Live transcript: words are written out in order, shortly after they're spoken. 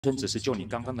纯只是就你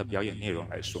刚刚的表演内容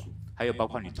来说，还有包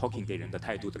括你 talking 给人的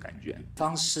态度的感觉、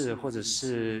方式，或者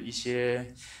是一些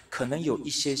可能有一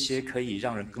些可以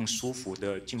让人更舒服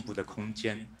的进步的空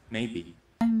间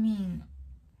 ，maybe。I mean,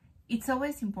 it's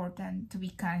always important to be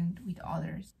kind with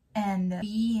others and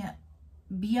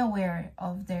be aware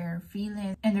of their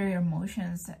feelings and their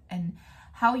emotions and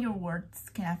how your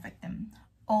words can affect them.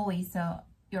 Always,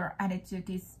 your attitude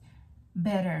is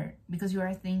better because you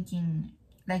are thinking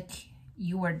like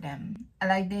you were them. I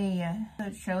like they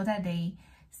show that they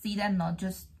see that not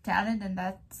just talent and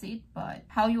that's it, but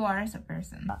how you are as a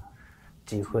person.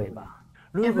 机会吧，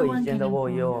如果以前的我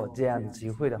有这样的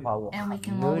机会的话，我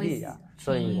很努力啊，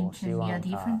所以我希望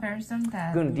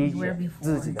更理解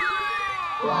自己的。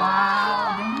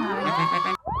哇，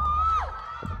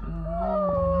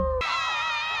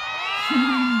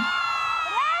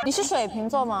你是水瓶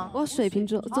座吗？我水瓶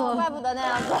座，怪不得那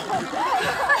样子。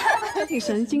还挺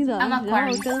神经的，然后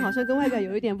好像跟外表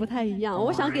有一点不太一样。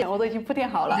我想给我都已经铺垫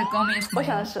好了。我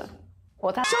想的是，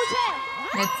我在收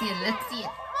钱。Let's see.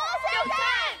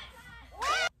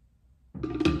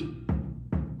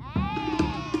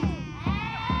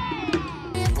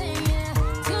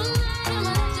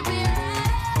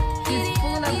 He's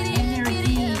full of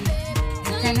energy.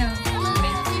 It kind of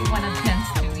makes you wanna dance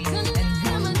to it and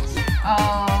do.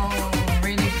 Oh,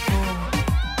 really cool.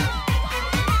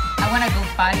 I wanna go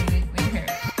party with her.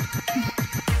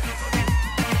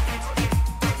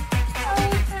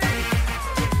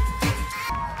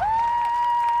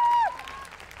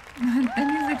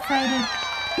 Danny's excited.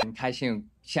 很开心，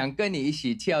想跟你一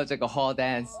起跳这个 hall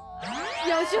dance。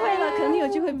有机会了，肯定有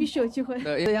机会，必须有机会。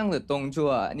对，这样的动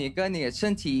作，你跟你的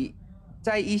身体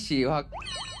在一起的话，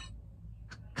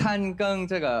看更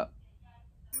这个。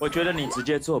我觉得你直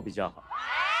接做比较好。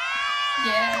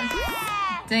Yes,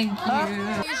 thank you.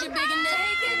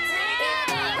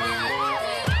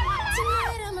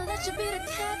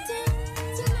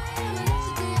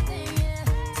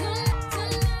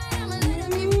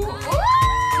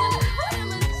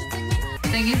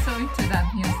 They get so into that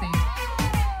music.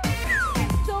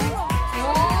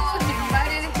 Oh, she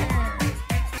invited her.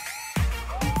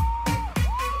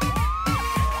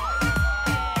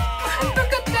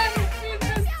 Look at them. She's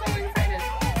just so excited.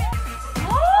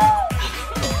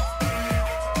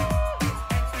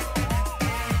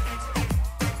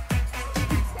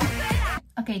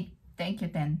 Okay, thank you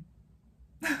then.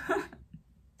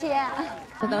 姐，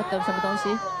这都等什么东西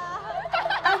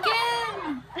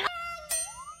 ？Again.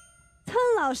 汤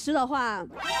老师的话，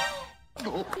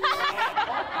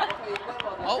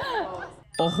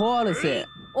我活了噻！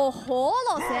我活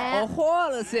了噻！我活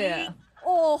了噻！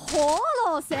我活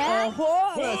了噻！我活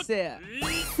了噻！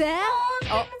噻！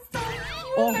哦，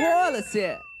我活了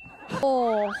噻！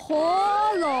我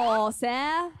活了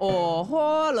噻！我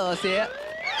活了噻！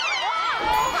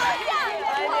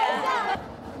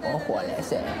我火了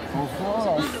噻！我活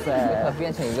了噻！可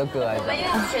变成一个歌了。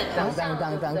当当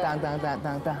当当当当当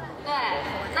当当。对，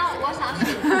那我想选。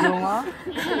有吗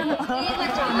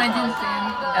Imagine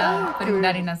putting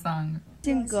that in a song.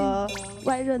 性格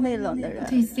外热内冷的人。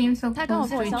 They seem so 他跟我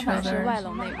close to 相 each 反是 other. 外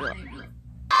冷内热。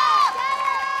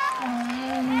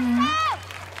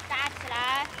打起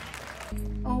来！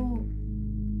 Oh,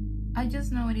 I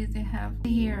just noticed they have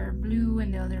here blue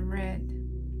and the other red,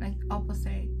 like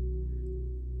opposite.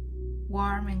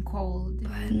 Warm and cold.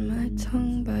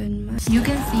 You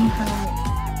can see how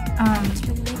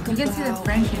you can see the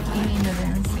friendship even in the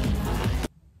dancing.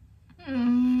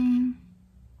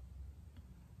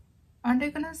 Are they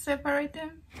gonna separate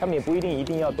them? 他们也不一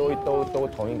定要都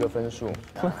同一个分数。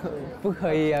不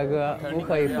可以啊，哥，不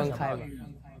可以分开吧？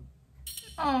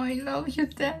 Oh, I love you,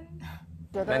 Dan.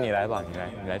 那你来吧，你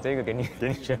来，这个给你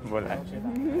宣布来。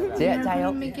姐加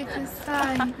油 Make it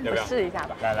decide. 要不要试一下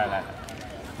吧？来。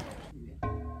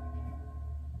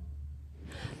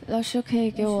老师可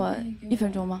以给我1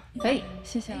分钟吗？可以，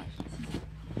谢谢。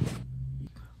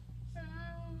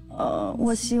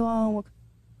我希望我。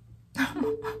加油！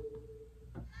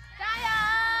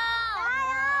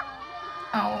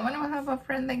 Oh, I want to have a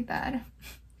friend like that.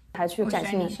 还去展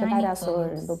现跟大家所有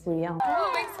人都不一样。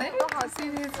 Oh, I'm excited to see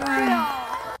this one.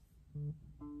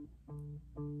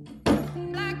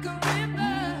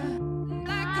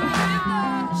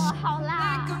 好啦！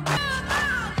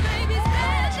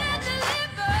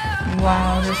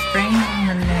 Wow, the strain on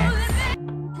her legs.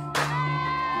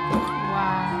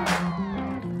 Wow.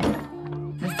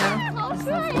 The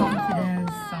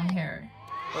self-confidence on her.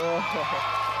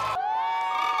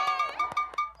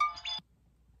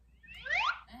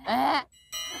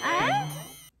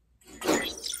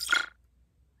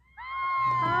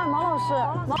 毛老师，山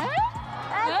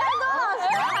东老师，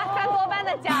山多班的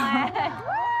家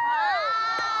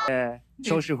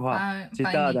说实话，知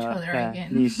道的，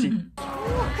你是。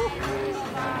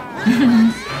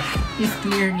He's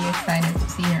clearly excited to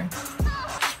see her.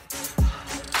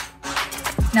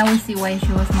 Now we see why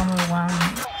she was number 1.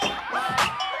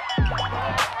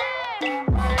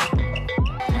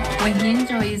 When he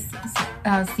enjoys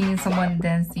seeing someone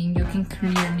dancing, you can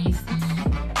clearly see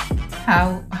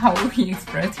how he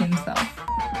expresses himself.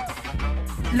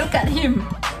 Look at him!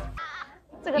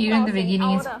 Even the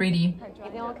beginning is pretty.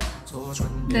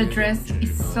 The dress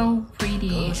is so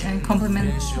pretty and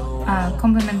complements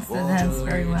the dance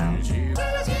very well.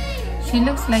 She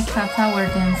looks like a flower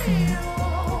dancing.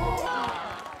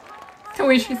 The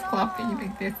way she's clapping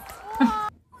like this.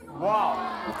 Wow!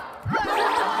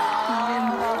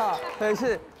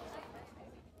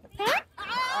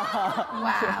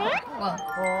 Wow. Well,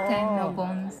 10 no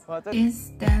bones.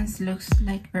 This dance looks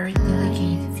like very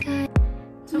delicate.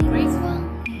 So graceful.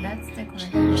 That's the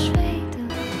correct.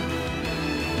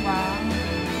 Wow.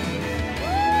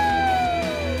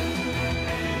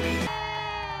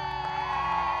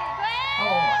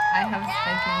 Oh, I have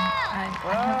expected. I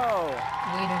have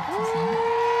waited to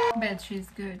see. Bet she's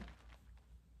good.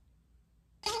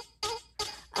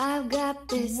 I've got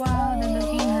this. Wow, the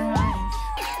look in her eyes.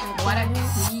 What a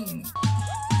queen.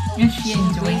 And she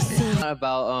enjoys it. Not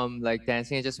about like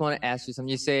dancing. I just want to ask you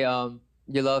something. You say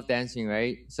you love dancing,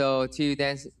 right? So to you,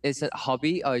 dance is it a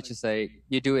hobby or it's just like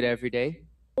you do it every day?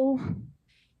 Oh,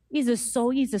 is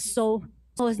so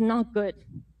is not good.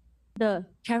 The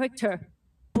character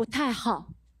不太好，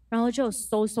然后就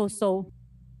so。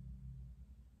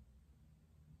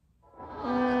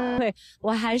对，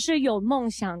我还是有梦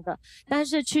想的，但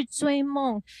是去追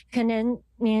梦，可能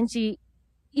年纪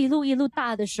一路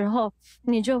大的时候，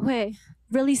你就会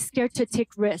really scared to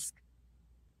take risk。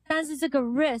但是这个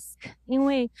risk， 因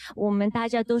为我们大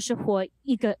家都是活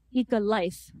一个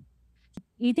life，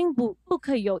 一定不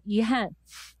可以有遗憾。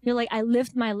You're like I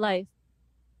lived my life,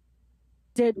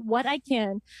 did what I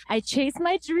can, I chased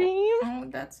my dream, oh,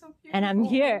 that's so beautiful. And I'm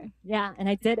here, yeah, and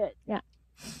I did it, yeah.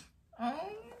 Oh,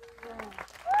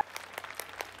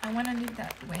 I want to live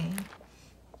that way.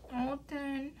 Oh,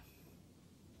 then.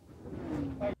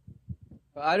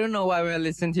 I don't know why when I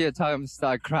listen to you talk, I'm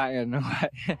start crying.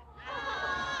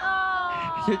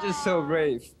 You're just so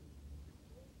brave.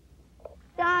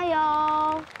 加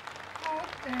油！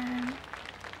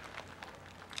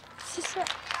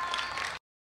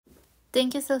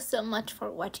 Thank you so much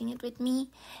for watching it with me,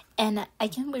 and I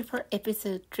can't wait for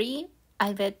episode 3.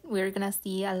 I bet we're gonna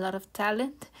see a lot of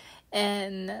talent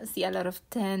and see a lot of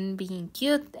 10 being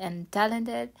cute and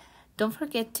talented. Don't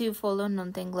forget to follow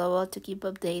Non10 Global to keep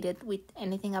updated with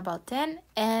anything about 10,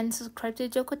 and subscribe to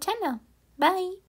YOUKU channel. Bye!